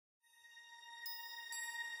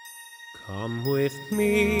Come with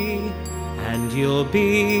me, and you'll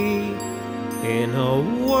be in a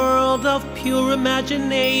world of pure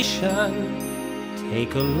imagination.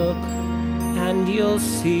 Take a look, and you'll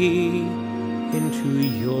see into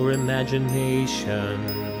your imagination.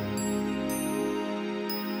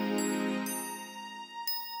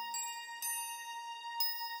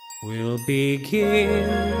 We'll begin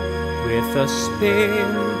with a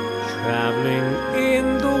spin, traveling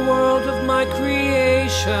in the world of my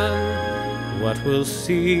creation. What we'll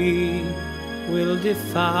see will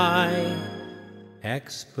defy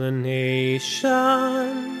explanation.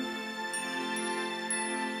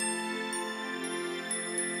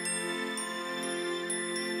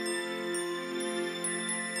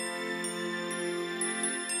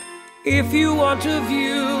 If you want to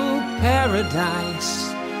view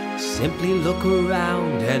paradise, simply look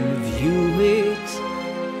around and view it.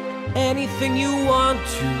 Anything you want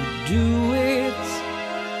to do it.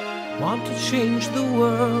 Want to change the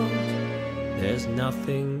world, there's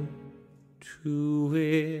nothing to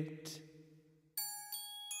it.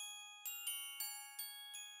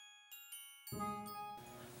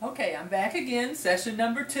 Okay, I'm back again, session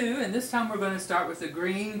number 2, and this time we're going to start with the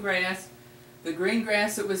green grass. The green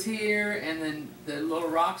grass that was here, and then the little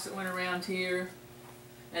rocks that went around here,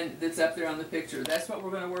 and that's up there on the picture. That's what we're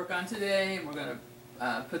going to work on today, and we're going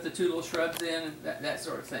to put the 2 little shrubs in, and that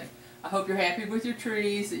sort of thing. I hope you're happy with your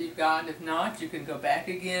trees that you've got. If not, you can go back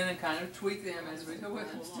again and kind of tweak them as we go.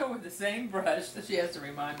 I'm still with the same brush that she has to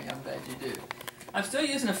remind me. I'm glad you do. I'm still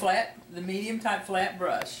using the medium type flat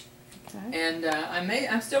brush. Okay. And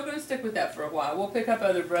I'm still going to stick with that for a while. We'll pick up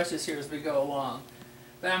other brushes here as we go along.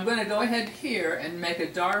 But I'm going to go ahead here and make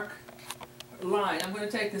a dark line. I'm going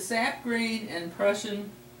to take the sap green and Prussian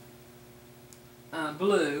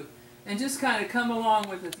blue and just kind of come along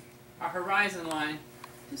with our horizon line.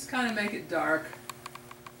 Just kind of make it dark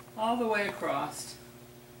all the way across.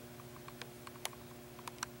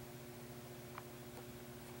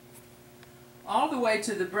 All the way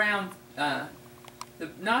to the brown,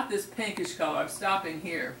 not this pinkish color. I'm stopping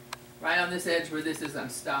here. Right on this edge where this is, I'm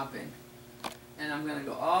stopping. And I'm going to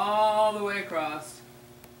go all the way across.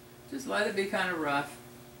 Just let it be kind of rough.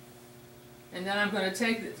 And then I'm going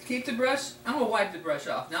to keep the brush, I'm going to wipe the brush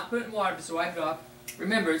off. Not put it in water, just wipe it off.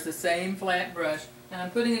 Remember, it's the same flat brush. And I'm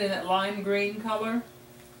putting it in that lime green color.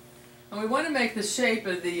 And we want to make the shape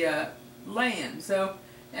of the land. So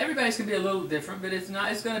everybody's going to be a little different, but it's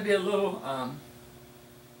going to be a little,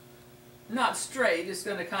 not straight. It's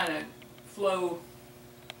going to kind of flow,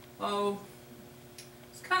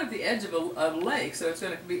 it's kind of the edge of a lake. So it's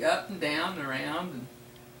going to be up and down and around and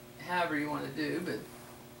however you want to do. But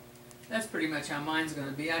that's pretty much how mine's going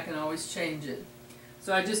to be. I can always change it.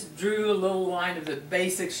 So I just drew a little line of the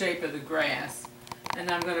basic shape of the grass. And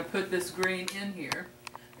I'm going to put this green in here.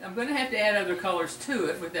 I'm going to have to add other colors to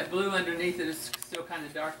it with that blue underneath it. It's still kind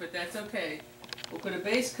of dark, but that's okay. We'll put a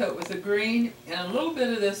base coat with the green and a little bit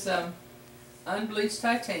of this unbleached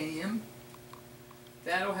titanium.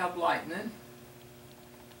 That'll help lighten it.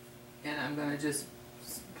 And I'm going to just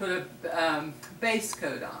put a base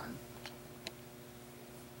coat on.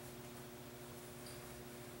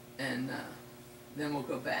 And then we'll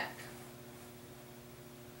go back.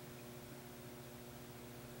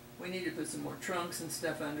 We need to put some more trunks and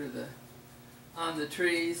stuff on the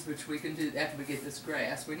trees, which we can do after we get this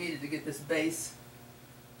grass. We needed to get this base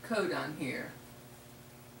coat on here.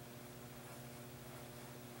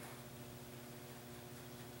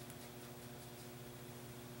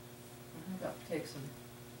 I'll take some.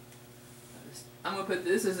 I'm going to put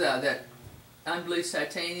this is that unbleached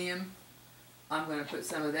titanium. I'm going to put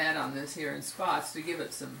some of that on this here in spots to give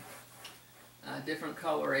it some different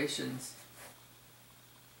colorations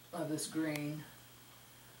of this green.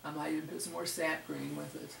 I might even put some more sap green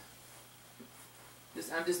with it.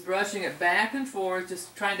 I'm just brushing it back and forth,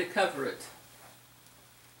 just trying to cover it.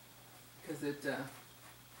 Because it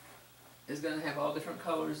is going to have all different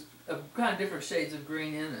colors, kind of different shades of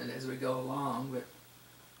green in it as we go along. But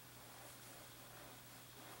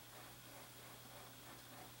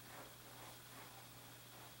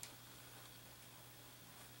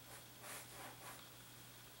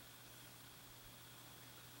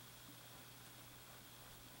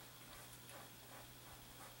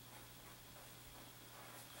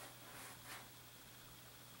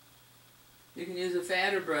you can use a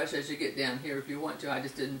fatter brush as you get down here if you want to. I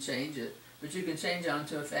just didn't change it. But you can change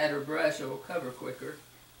onto a fatter brush. It will cover quicker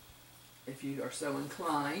if you are so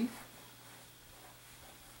inclined.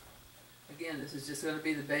 Again, this is just going to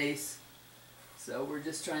be the base. So we're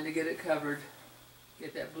just trying to get it covered.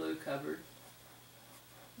 Get that blue covered.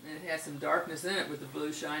 And it has some darkness in it with the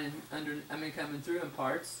blue shining coming through in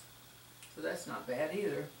parts. So that's not bad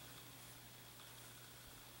either.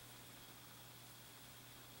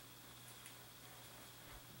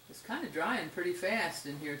 It's kind of drying pretty fast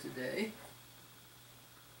in here today.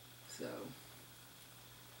 So,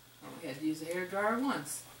 I only had to use a hairdryer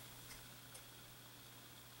once.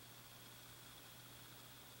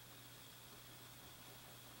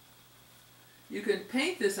 You can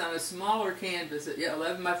paint this on a smaller canvas at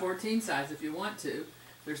 11 by 14 size if you want to.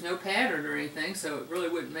 There's no pattern or anything, so it really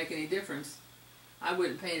wouldn't make any difference. I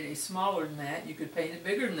wouldn't paint it any smaller than that. You could paint it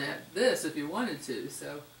bigger than this if you wanted to.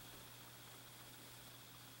 So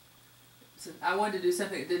I wanted to do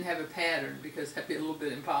something that didn't have a pattern because that'd be a little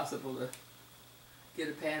bit impossible to get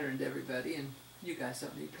a pattern to everybody, and you guys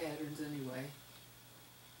don't need patterns anyway.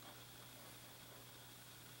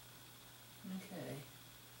 Okay.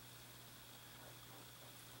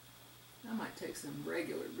 I might take some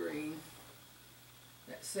regular green,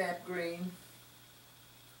 that sap green,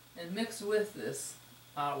 and mix with this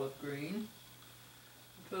olive green.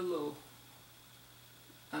 Put a little,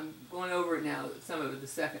 I'm going over it now, some of it the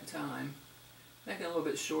second time, making a little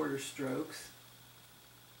bit shorter strokes.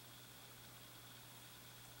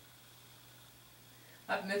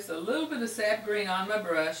 I've mixed a little bit of sap green on my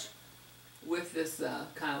brush with this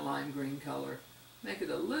kind of lime green color. Make it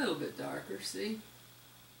a little bit darker, see?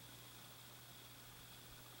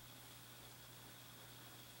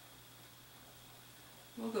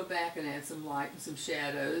 We'll go back and add some light and some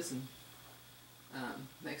shadows and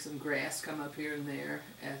make some grass come up here and there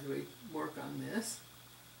as we work on this.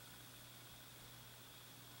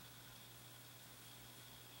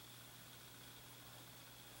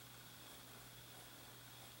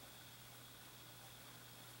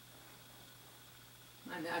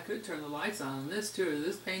 I could turn the lights on this too. Is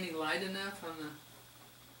this painting light enough on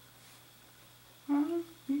the...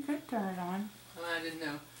 You could turn it on. Oh, I didn't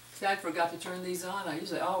know. See, I forgot to turn these on. I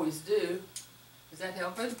usually always do. Does that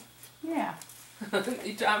help it? Yeah.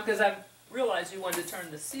 Because I realized you wanted to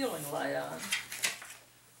turn the ceiling light on.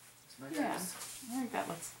 Yeah. I think that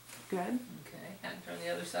looks good. Okay. I can turn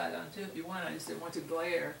the other side on too if you want. I just didn't want to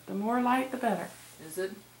glare. The more light, the better. Is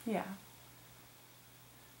it? Yeah.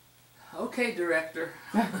 Okay, director.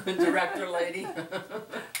 Director lady.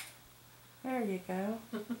 There you go.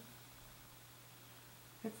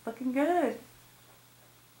 It's looking good.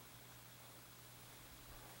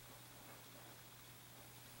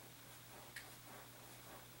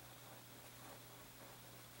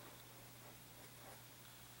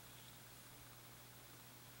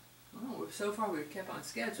 Oh, so far we've kept on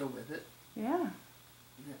schedule with it. Yeah.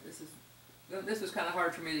 This was kind of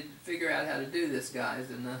hard for me to figure out how to do this, guys,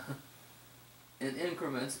 in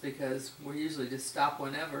increments, because we usually just stop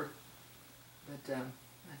whenever. But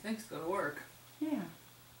I think it's going to work. Yeah.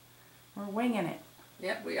 We're winging it.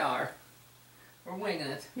 Yep, we are. We're winging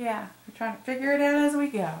it. Yeah. We're trying to figure it out as we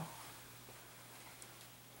go.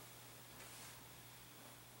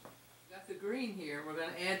 Got the green here. We're going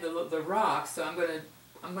to add the rocks, so I'm going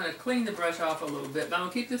to clean the brush off a little bit, but I'm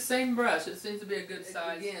going to keep the same brush. It seems to be a good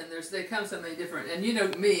size. Again, they come so many different, and you know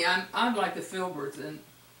me, I'm like the filberts, and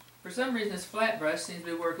for some reason this flat brush seems to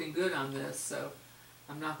be working good on this, so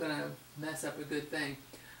I'm not going to mess up a good thing.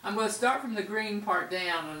 I'm going to start from the green part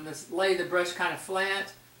down and just lay the brush kind of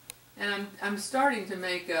flat, and I'm starting to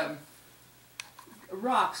make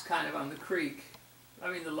rocks kind of on the creek,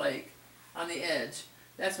 the lake, on the edge.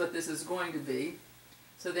 That's what this is going to be.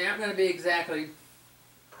 So they aren't going to be exactly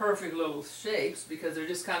perfect little shapes because they're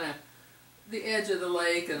just kind of the edge of the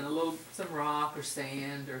lake and some rock or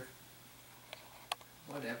sand or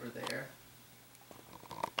whatever there.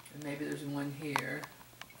 And maybe there's one here.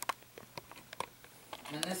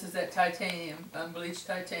 And this is that titanium, unbleached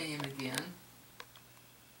titanium again.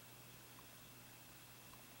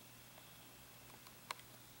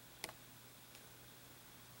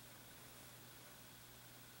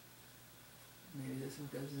 Maybe this one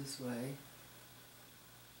goes this way.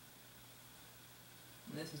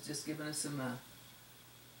 And this is just giving us some,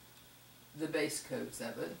 the base coats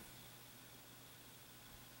of it.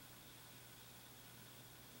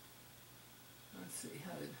 Let's see,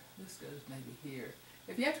 this goes maybe here.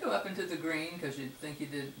 If you have to go up into the green because you think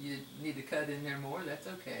you need to cut in there more, that's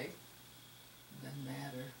okay. It doesn't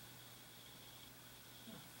matter.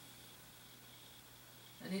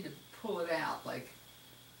 I need to pull it out, like,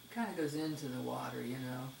 it kind of goes into the water, you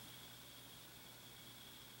know.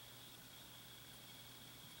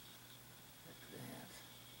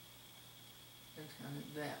 Kind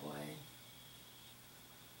of that way.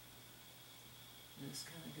 This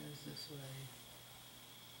kind of goes this way.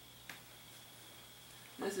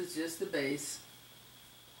 This is just the base.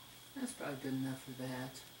 That's probably good enough for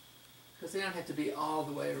that. Because they don't have to be all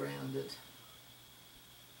the way around it.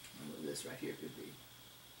 This right here could be,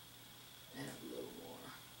 and a little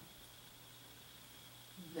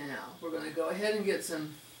more. Now, we're going to go ahead and get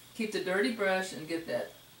some, keep the dirty brush and get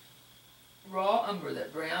that raw umber,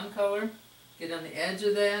 that brown color, get on the edge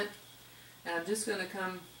of that. And I'm just going to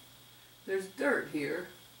come, there's dirt here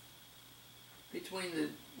between the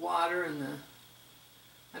water and the,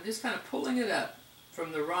 I'm just kind of pulling it up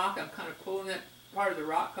from the rock. I'm kind of pulling that part of the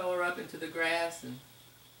rock color up into the grass and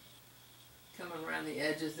coming around the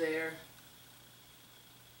edges there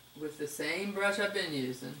with the same brush I've been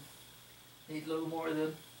using. Need a little more of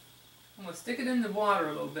the, I'm going to stick it in the water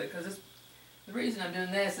a little bit because the reason I'm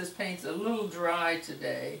doing this paint's a little dry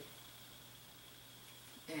today,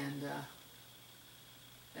 and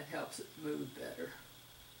that helps it move better.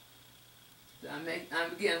 So I'm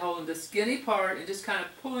again holding the skinny part and just kind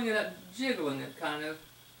of pulling it up, jiggling it kind of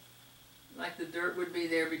like the dirt would be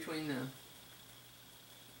there between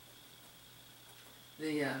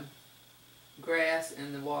the grass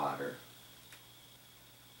and the water.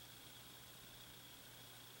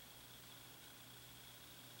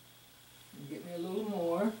 And get me a little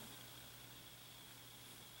more.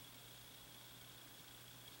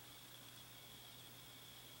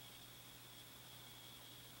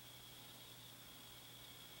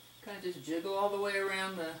 Kind of just jiggle all the way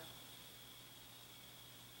around the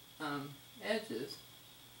edges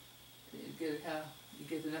so you get how you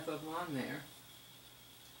get enough of them on there.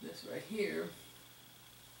 This right here,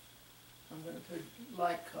 I'm going to put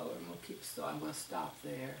light color. I'm going to stop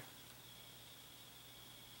there.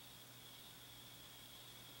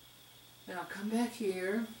 Then I'll come back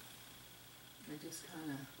here and just kind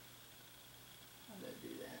of, how do I do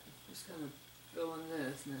that? Just kind of fill in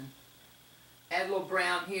this and then add a little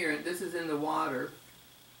brown here. And this is in the water.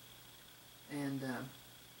 And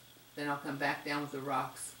then I'll come back down with the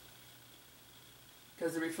rocks,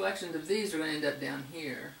 because the reflections of these are going to end up down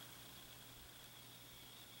here.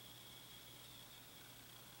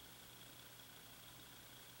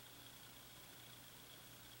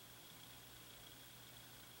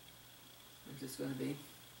 It's just going to be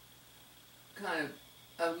kind of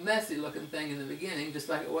a messy looking thing in the beginning, just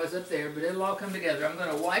like it was up there, but it'll all come together. I'm going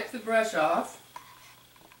to wipe the brush off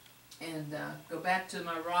and go back to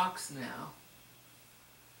my rocks now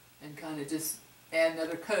and kind of just add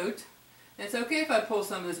another coat. And it's okay if I pull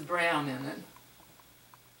some of this brown in it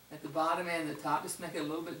at the bottom and the top, just make it a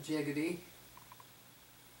little bit jiggity.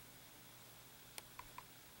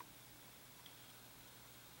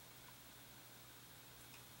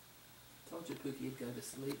 Told you Pookie would go to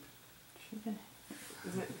sleep.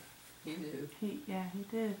 Is it? He knew. Yeah, he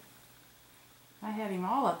did. I had him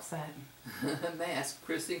all upset. Mask.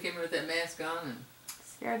 Christine came in with that mask on and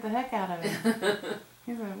scared the heck out of him.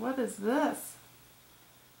 He's like, "What is this?"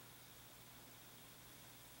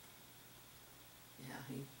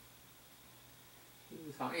 Yeah,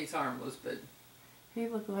 he's harmless, but he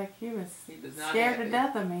looked like he was not scared happy to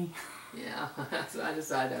death of me. Yeah, so I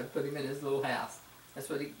decided I'd put him in his little house. That's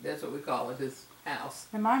what we call it, his house.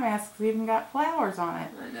 And my mask's even got flowers on it.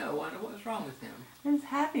 I know. Wonder what's wrong with him. It's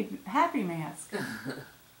happy mask.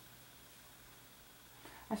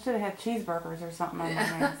 I should have had cheeseburgers or something on my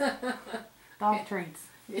mask. Dog treats.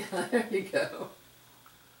 Yeah, there you go.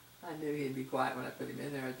 I knew he'd be quiet when I put him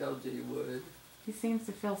in there. I told you he would. He seems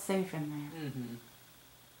to feel safe in there. Mm-hmm.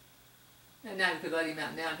 And now you could let him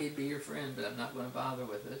out now, he'd be your friend, but I'm not going to bother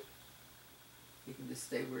with it. He can just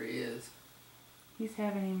stay where he is. He's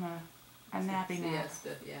having him a nappy nap.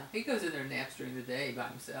 Siesta, yeah. He goes in there and naps during the day by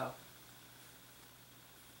himself.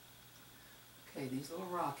 Okay, these little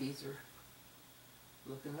rockies are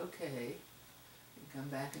looking okay. You can come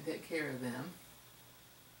back and take care of them.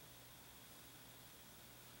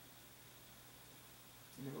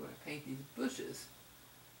 And then we're going to paint these bushes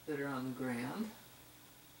that are on the ground.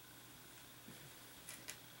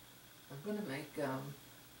 I'm going to make a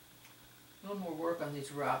little more work on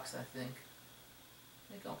these rocks, I think.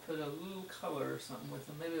 I think I'll put a little color or something with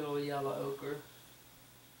them, maybe a little yellow ochre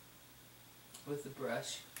with the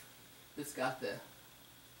brush that's got the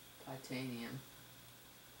titanium.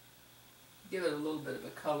 Give it a little bit of a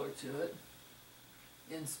color to it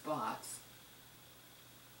in spots.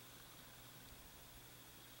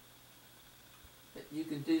 But you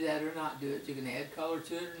can do that or not do it. You can add color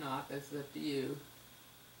to it or not. That's up to you.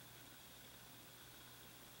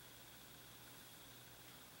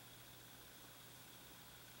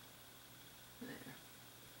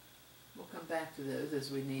 Back to those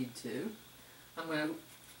as we need to. I'm going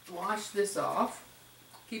to wash this off.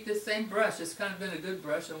 Keep this same brush. It's kind of been a good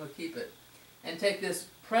brush. I'm going to keep it. And take this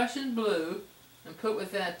Prussian blue and put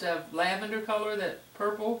with that lavender color, that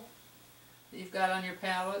purple that you've got on your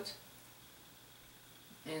palette.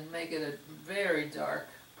 and make it a very dark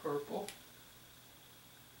purple.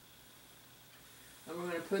 And we're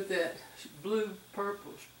going to put that blue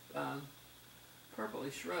purple,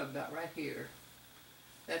 purpley shrub about right here.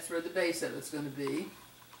 That's where the base of it's going to be.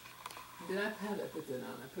 How did I put that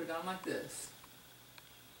on? I put it on like this.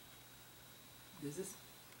 Is this?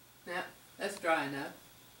 Yeah, that's dry enough.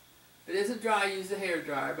 If it isn't dry, use the hair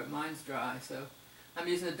dryer, but mine's dry, so I'm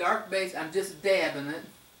using a dark base. I'm just dabbing it.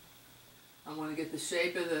 I want to get the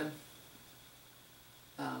shape of the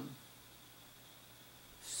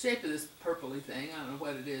shape of this purpley thing. I don't know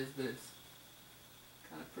what it is, but it's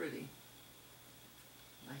kind of pretty.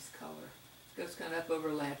 Nice color. It goes kind of up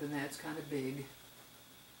overlapping that. It's kind of big.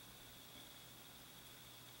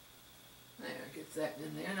 There, gets that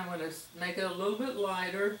in there. And I'm going to make it a little bit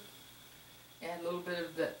lighter. Add a little bit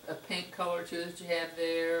of a pink color to it that you have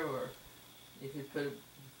there, or you could put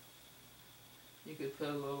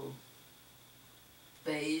a little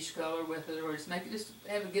beige color with it, or just make it, just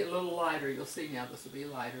have it get a little lighter. You'll see now this will be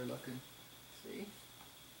lighter looking. See?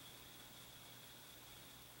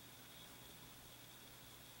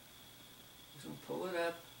 Just gonna pull it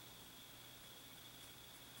up.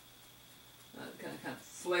 Kind of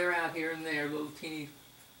flare out here and there, little teeny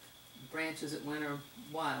branches that went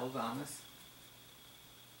wild on us.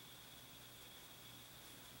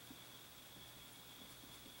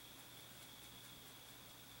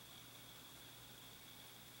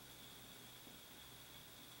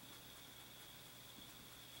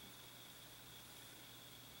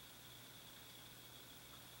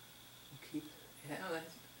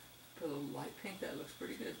 Let's put a little light pink. That looks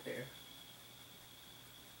pretty good there.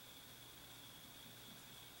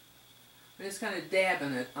 I'm just kind of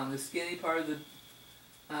dabbing it on the skinny part of the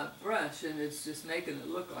brush, and it's just making it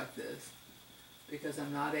look like this because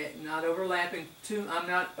I'm not overlapping I'm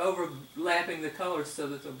not overlapping the colors so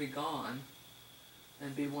that they'll be gone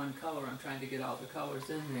and be one color. I'm trying to get all the colors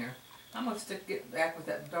in there. I'm going to get back with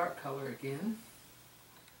that dark color again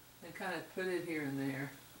and kind of put it here and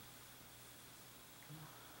there.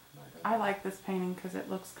 I like this painting because it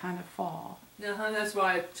looks kind of fall. That's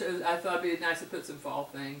why I thought it'd be nice to put some fall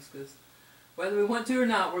things, because whether we want to or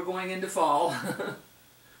not, we're going into fall.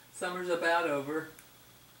 Summer's about over.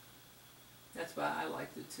 That's why I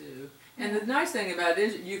liked it too. And the nice thing about it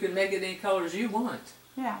is you can make it any colors you want.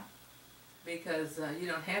 Yeah. Because you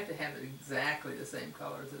don't have to have it exactly the same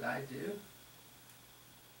colors that I do.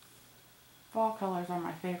 Fall colors are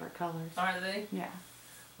my favorite colors. Are they? Yeah.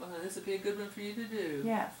 Well, then this would be a good one for you to do.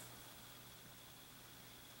 Yes.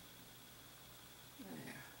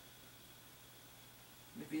 There.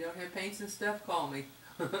 If you don't have paints and stuff, call me.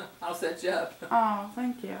 I'll set you up. Oh,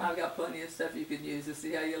 thank you. I've got plenty of stuff you can use to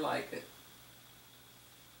see how you like it.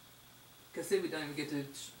 Because see, we don't even get to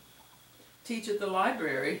teach at the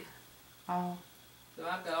library. Oh. So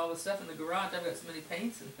I've got all the stuff in the garage. I've got so many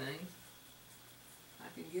paints and things. I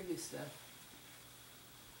can give you stuff.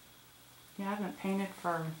 Yeah, I haven't painted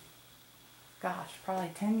for, gosh,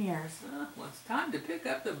 probably 10 years. Well, it's time to pick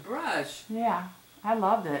up the brush. Yeah, I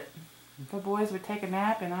loved it. The boys would take a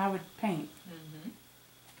nap and I would paint. Mm-hmm.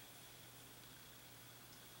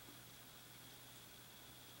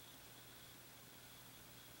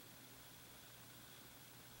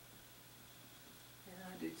 Yeah,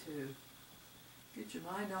 I do too. Get your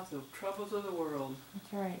mind off the troubles of the world.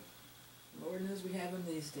 That's right. Lord knows we have them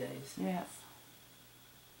these days. Yes.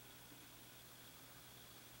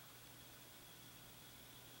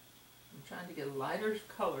 I'm trying to get a lighter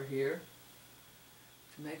color here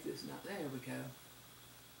to make this not. There we go.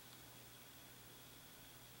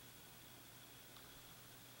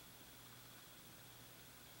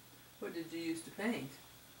 What did you use to paint?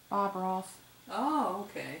 Bob Ross. Oh,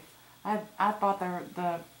 okay. I bought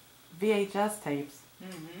the VHS tapes,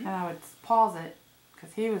 Mm-hmm. and I would pause it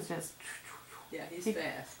because he was just. Yeah, he's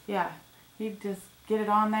fast. Yeah, he'd just get it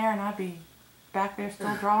on there, and I'd be back there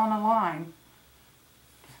still drawing a line.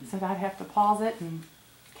 So I'd have to pause it and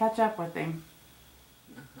catch up with him.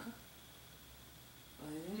 Uh-huh. Well,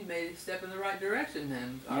 then you made a step in the right direction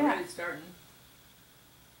then. Already starting.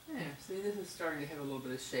 Yeah, see, this is starting to have a little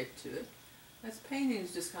bit of shape to it. This painting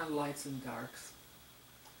is just kind of lights and darks.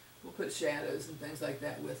 We'll put shadows and things like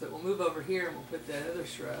that with it. We'll move over here and we'll put that other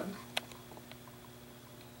shrub.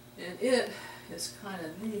 And it is kind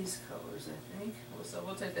of these colors, I think. So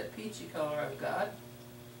we'll take that peachy color I've got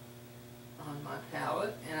on my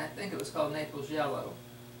palette, and I think it was called Naples Yellow.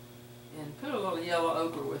 And put a little yellow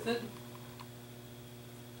ochre with it.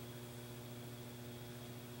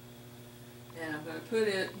 And I'm going to put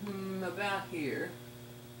it about here.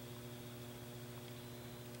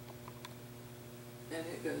 And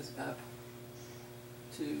it goes up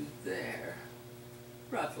to there.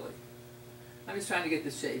 roughly. I'm just trying to get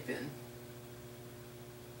the shape in.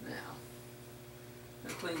 Now,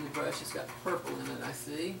 I'll clean the brush. It's got purple in it, I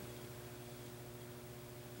see.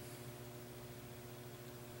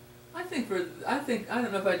 I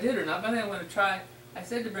don't know if I did or not, but I think I'm going to try. I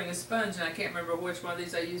said to bring a sponge, and I can't remember which one of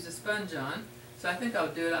these I used a sponge on, so I think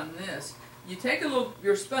I'll do it on this. You take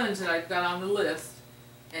your sponge that I've got on the list,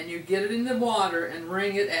 and you get it in the water and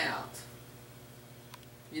wring it out.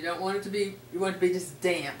 You don't want it to be, you want it to be just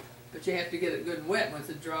damp, but you have to get it good and wet once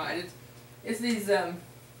it's dried. It's these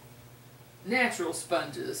natural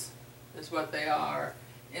sponges, is what they are.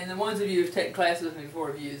 And the ones of you who've taken classes with me before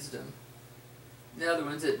have used them. The other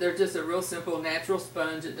ones, they're just a real simple natural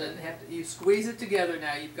sponge. It doesn't have to, you squeeze it together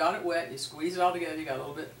now. You've got it wet, you squeeze it all together, you got a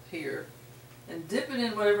little bit here. And dip it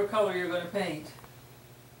in whatever color you're going to paint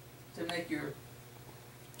to make your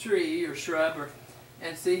tree or shrub,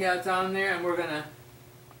 and see how it's on there. And we're going to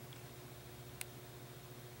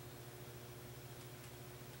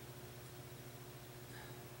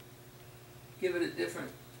give it a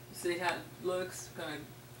different, see how it looks, kind of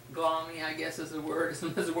glommy, I guess is the word. Is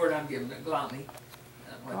the word I'm giving it, glommy.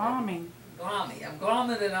 Glomming. Glommy. I'm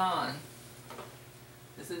glomming it on.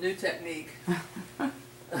 It's a new technique. I'll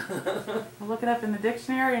look it up in the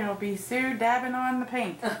dictionary and it'll be Sue dabbing on the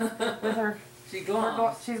paint with her. She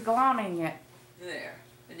gloms. She's glomming it. There,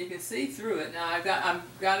 and you can see through it. Now now that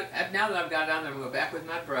I've got it on there, I'm gonna go back with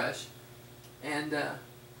my brush and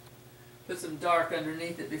put some dark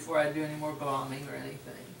underneath it before I do any more glomming or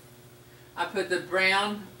anything. I put the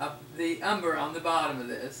brown of the umber on the bottom of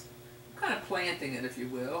this. I'm kind of planting it, if you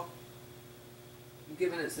will. I'm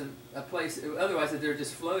giving it a place. Otherwise, they're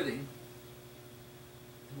just floating.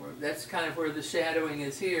 That's kind of where the shadowing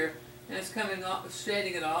is here, and it's coming off,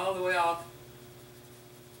 shading it all the way off.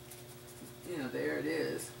 You know, there it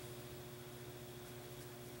is.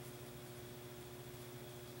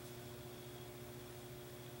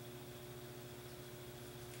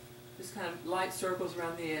 Just kind of light circles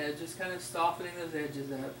around the edge, just kind of softening those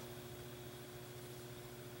edges up.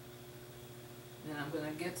 Then I'm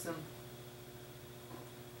going to get some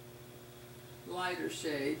lighter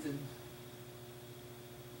shades and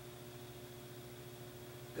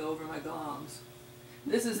go over my gloms.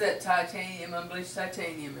 This is that titanium, unbleached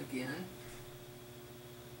titanium again.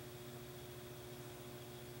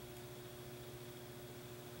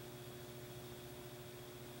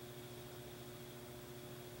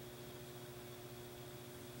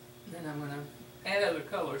 Then I'm going to add other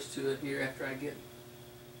colors to it here after I get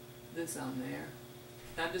this on there.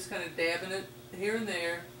 I'm just kind of dabbing it here and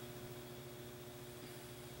there.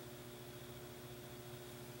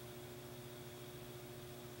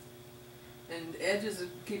 And edges,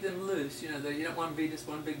 keep them loose, you know, you don't want to be just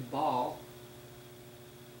one big ball.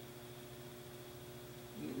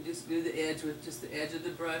 You can just do the edge with just the edge of the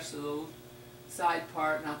brush, the little side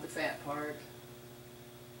part, not the fat part.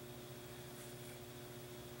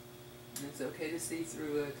 And it's okay to see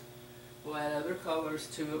through it. We'll add other colors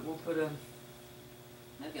to it. We'll put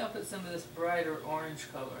maybe I'll put some of this brighter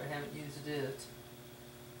orange color. I haven't used it.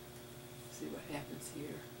 See what happens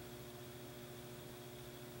here.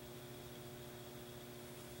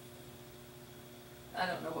 I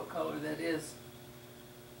don't know what color that is.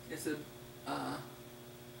 It's a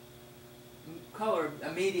color,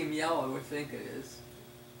 a medium yellow, I think it is.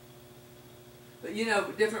 But you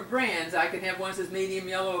know, different brands, I can have one that says medium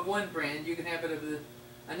yellow of one brand, you can have it of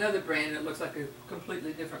another brand and it looks like a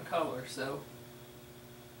completely different color. So,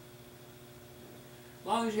 as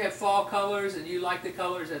long as you have fall colors and you like the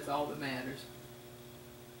colors, that's all that matters.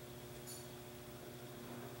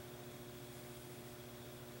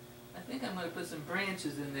 I think I'm going to put some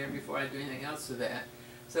branches in there before I do anything else to that.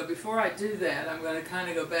 So before I do that, I'm going to kind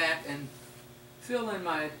of go back and fill in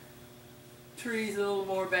my trees a little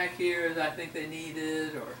more back here as I think they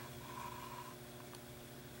needed, or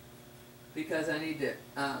because I need to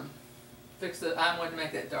fix I want to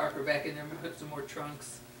make that darker back in there. I'm going to put some more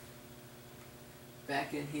trunks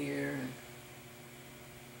back in here. And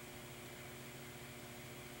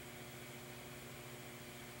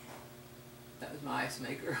that was my ice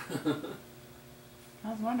maker.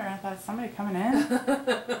 I was wondering, I thought somebody coming in.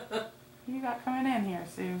 Who you got coming in here,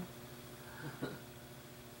 Sue?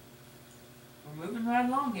 We're moving right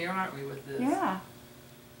along here, aren't we, with this? Yeah.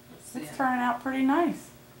 Let's see. It's turning out pretty nice.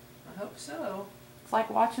 I hope so. It's like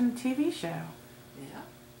watching a TV show. Yeah.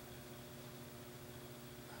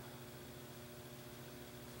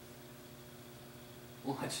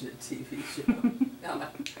 Watching a TV show.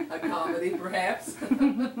 A comedy, perhaps.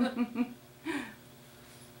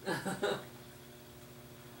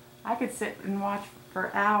 I could sit and watch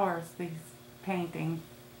for hours these painting.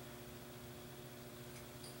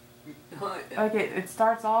 Like it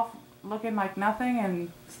starts off looking like nothing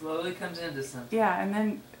and slowly comes into something. yeah, and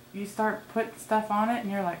then you start putting stuff on it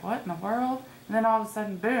and you're like, what in the world? And then all of a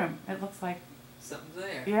sudden, boom, it looks like something's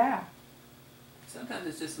there. Yeah. Sometimes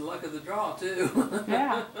it's just the luck of the draw too.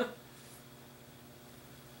 Yeah.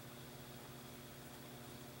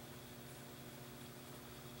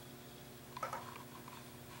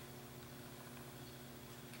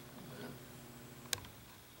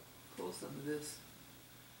 Pull some of this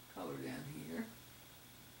color down here.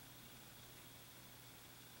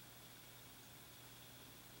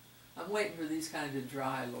 I'm waiting for these kind of to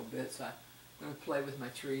dry a little bit, so I'm going to play with my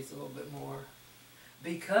trees a little bit more.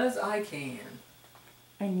 Because I can.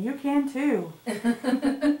 And you can too.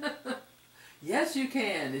 Yes, you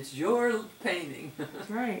can. It's your painting. That's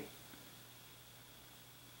right.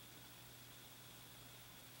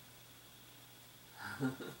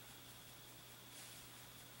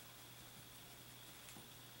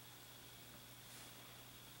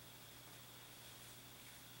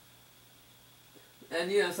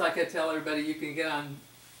 And you know, it's like I tell everybody, you can get on,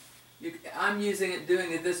 I'm using it,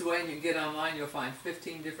 doing it this way, and you can get online, you'll find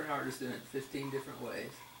 15 different artists doing it 15 different ways.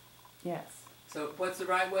 Yes. So what's the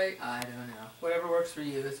right way? I don't know. Whatever works for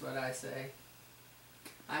you is what I say.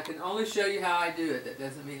 I can only show you how I do it. That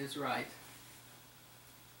doesn't mean it's right.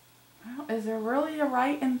 Well, is there really a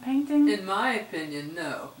right in painting? In my opinion,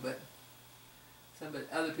 no. But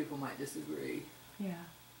other people might disagree. Yeah.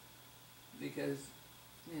 Because,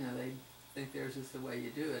 you know, they think theirs is the way you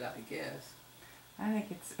do it, I guess. I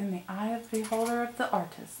think it's in the eye of the beholder of the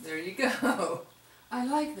artist. There you go. I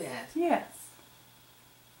like that. Yes.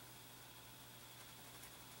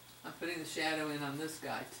 I'm putting the shadow in on this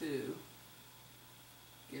guy too,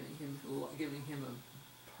 giving him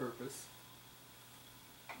a purpose.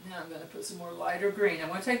 Now I'm going to put some more lighter green. I'm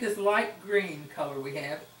going to take this light green color we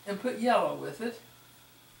have and put yellow with it,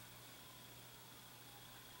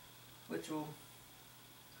 which will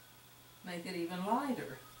make it even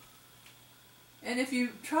lighter. And if you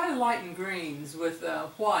try to lighten greens with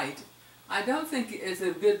white, I don't think it's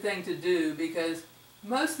a good thing to do, because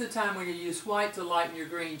most of the time when you use white to lighten your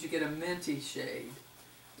greens, you get a minty shade.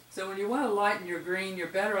 So when you want to lighten your green, you're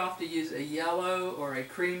better off to use a yellow or a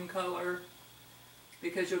cream color,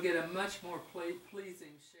 because you'll get a much more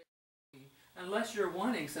pleasing shade, unless you're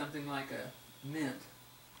wanting something like a mint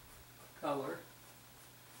color.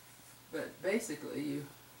 But basically,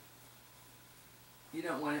 you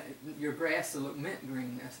don't want your grass to look mint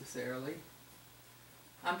green necessarily.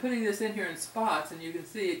 I'm putting this in here in spots, and you can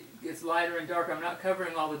see it gets lighter and darker. I'm not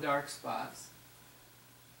covering all the dark spots.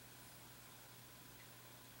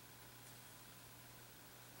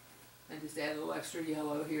 And just add a little extra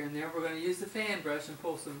yellow here and there. We're going to use the fan brush and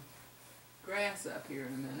pull some grass up here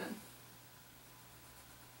in a minute.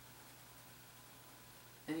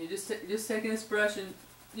 And you just taking this brush and,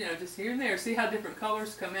 you know, just here and there. See how different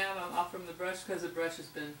colors come out off from the brush, because the brush has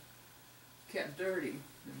been kept dirty.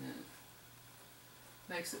 And then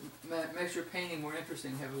makes your painting more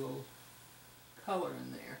interesting, have a little color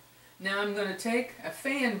in there. Now I'm going to take a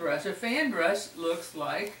fan brush. A fan brush looks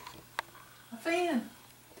like a fan.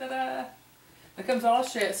 Ta-da! It comes all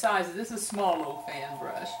sizes. This is a small little fan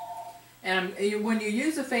brush. And when you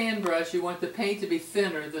use a fan brush, you want the paint to be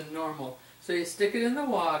thinner than normal. So you stick it in the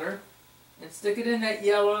water and stick it in that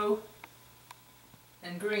yellow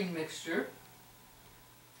and green mixture.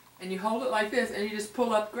 And you hold it like this, and you just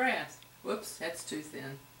pull up grass. Whoops, that's too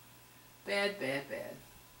thin. Bad, bad, bad.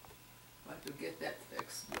 I'll have to get that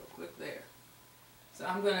fixed real quick there. So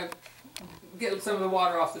I'm going to get some of the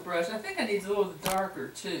water off the brush. I think I need a little darker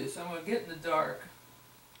too, so I'm going to get in the dark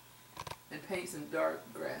and paint some dark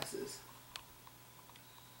grasses.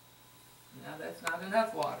 Now that's not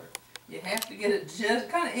enough water. You have to get it just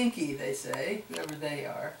kind of inky, they say, whoever they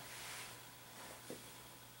are.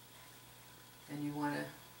 And you want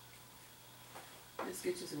to just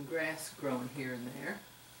get you some grass growing here and there.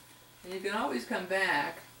 And you can always come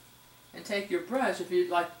back and take your brush. If you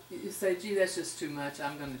say, gee, that's just too much,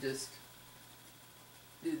 I'm going to just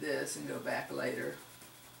do this and go back later.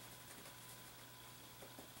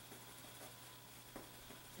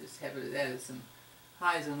 Just have it added some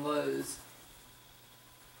highs and lows.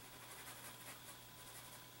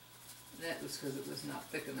 And that was because it was not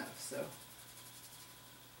thick enough, so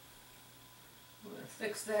we're going to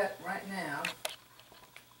fix that right now.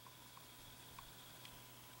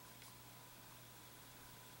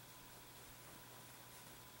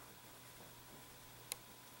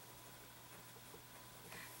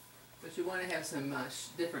 But you want to have some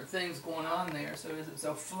different things going on there, so it isn't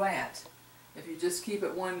so flat. If you just keep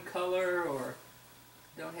it one color, or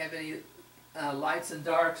don't have any lights and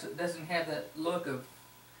darks, it doesn't have that look of,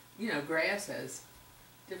 you know, grass has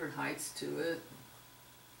different heights to it.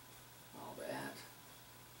 All that.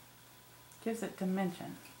 Gives it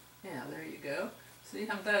dimension. Yeah, there you go. See,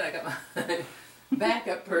 I'm glad I got my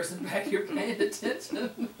backup person back here paying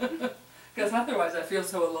attention. Because otherwise I feel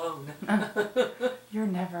so alone. You're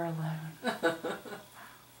never alone.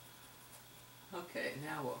 Okay,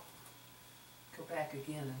 now we'll go back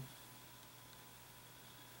again and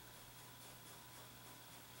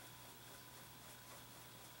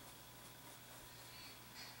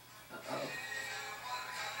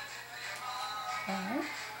Alright.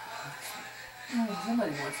 oh,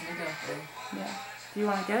 somebody wants me, don't they? Yeah. Do you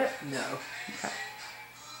want to get it? No. Okay.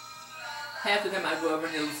 Half the time I go over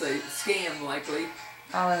and it'll say scam likely.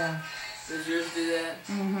 Oh yeah. Does yours do that?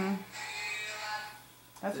 Mm-hmm.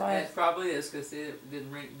 That's why It probably is because it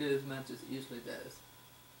didn't do as much as it usually does.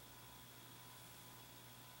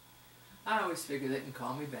 I always figure they can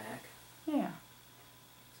call me back. yeah.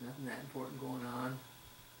 There's nothing that important going on.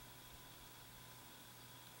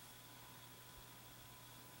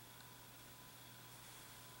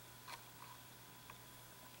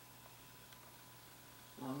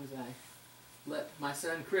 As long as I let my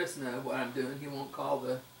son Chris know what I'm doing, he won't call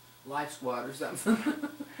the life squad or something.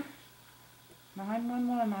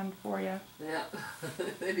 911 on for you. Yeah,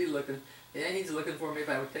 they'd be looking. Yeah, he's looking for me if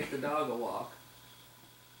I would take the dog a walk.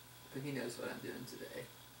 But he knows what I'm doing today.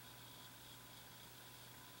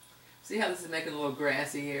 See how this is making little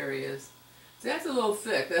grassy areas? See, that's a little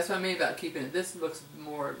thick. That's what I mean about keeping it. This looks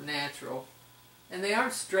more natural. And they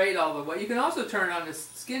aren't straight all the way. You can also turn it on the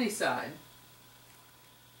skinny side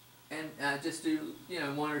and just do, you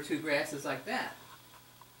know, 1 or 2 grasses like that,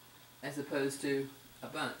 as opposed to a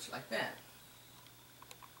bunch like that.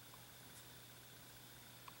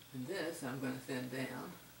 And this I'm going to thin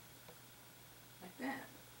down like that.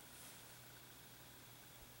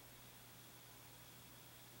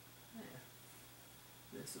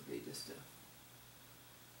 There. This will be just a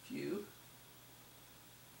few.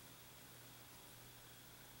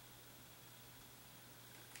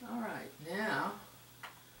 Alright, now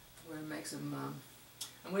I'm going to make some,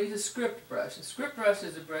 I'm going to use a script brush. A script brush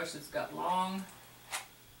is a brush that's got long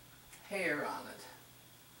hair on it,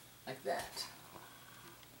 like that.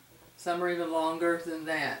 Some are even longer than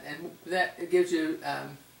that, and that it gives you,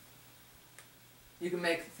 you can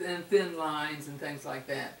make thin lines and things like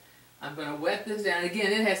that. I'm going to wet this down.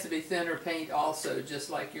 Again, it has to be thinner paint also, just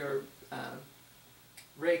like your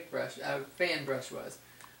rake brush, fan brush was.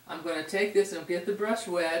 I'm going to take this and get the brush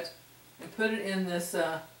wet and put it in this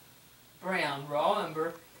brown raw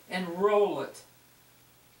umber and roll it.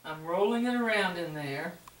 I'm rolling it around in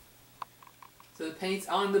there so the paint's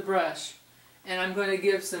on the brush. And I'm going to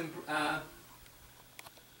give some,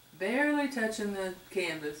 barely touching the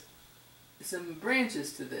canvas, some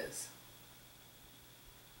branches to this.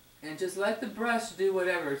 And just let the brush do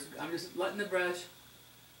whatever. I'm just letting the brush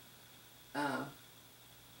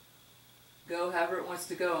go however it wants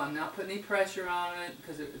to go. I'm not putting any pressure on it,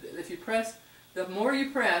 because if you press, the more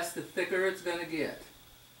you press, the thicker it's going to get.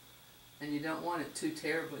 And you don't want it too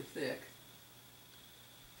terribly thick.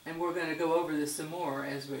 And we're going to go over this some more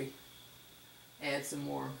as we add some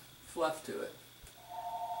more fluff to it.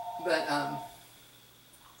 But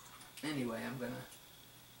anyway, I'm going to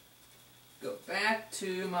go back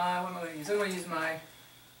to my, what am I going to use? I'm going to use my,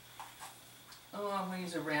 I'm going to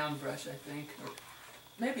use a round brush, I think, or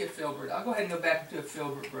maybe a filbert. I'll go ahead and go back to a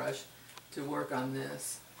filbert brush to work on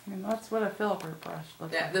this. And that's what a filbert brush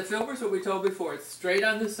looks like. The filbert's what we told before. It's straight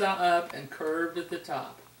on the side up and curved at the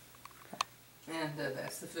top. Okay. And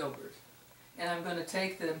that's the filbert. And I'm going to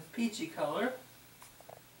take the peachy color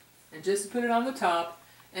and just put it on the top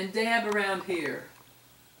and dab around here.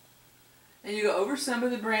 And you go over some of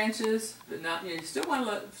the branches, but not, you still want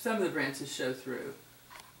to let some of the branches show through.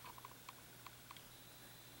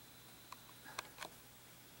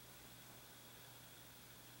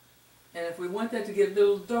 And if we want that to get a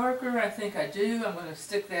little darker, I think I do, I'm going to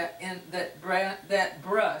stick that in that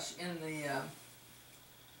brush in the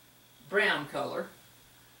brown color.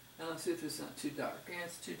 And let's see if it's not too dark. Yeah,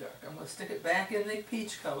 it's too dark. I'm going to stick it back in the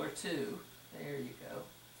peach color too. There you go.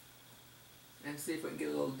 And see if we can get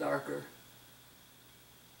a little darker.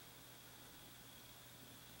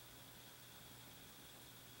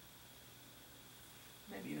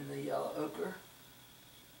 Maybe even the yellow ochre.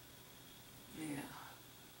 Yeah.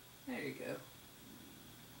 There you go.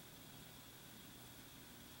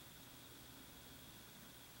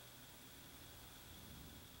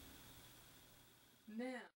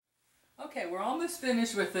 Now, okay, we're almost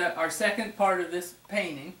finished with our second part of this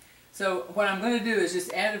painting. So what I'm going to do is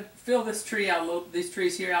just fill this tree out, these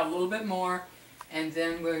trees here out a little bit more, and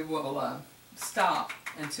then we will stop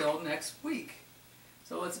until next week.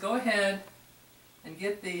 So let's go ahead and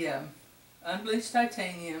get the unbleached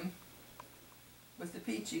titanium with the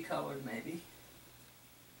peachy colored maybe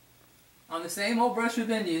on the same old brush we've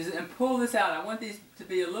been using, and pull this out. I want these to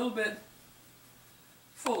be a little bit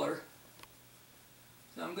fuller.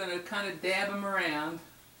 So I'm going to kind of dab them around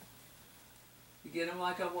to get them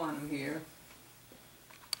like I want them here.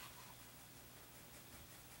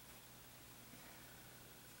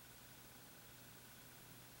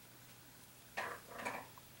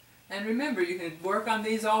 And remember, you can work on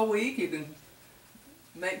these all week. You can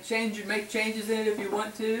make changes in it if you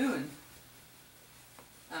want to, and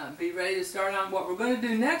be ready to start on what we're going to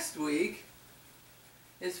do next week.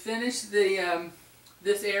 Is finish the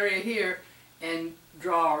this area here and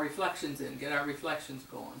draw our reflections in, get our reflections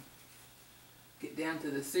going. Get down to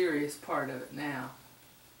the serious part of it now.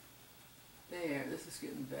 There, this is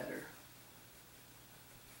getting better.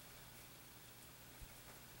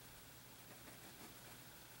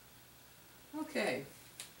 Okay,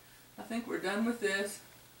 I think we're done with this.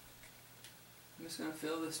 I'm just going to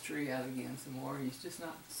fill this tree out again some more. He's just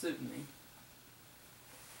not suiting me.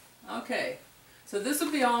 Okay, so this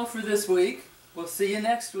will be all for this week. We'll see you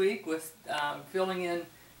next week with filling in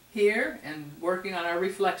here and working on our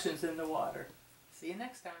reflections in the water. See you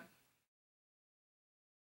next time.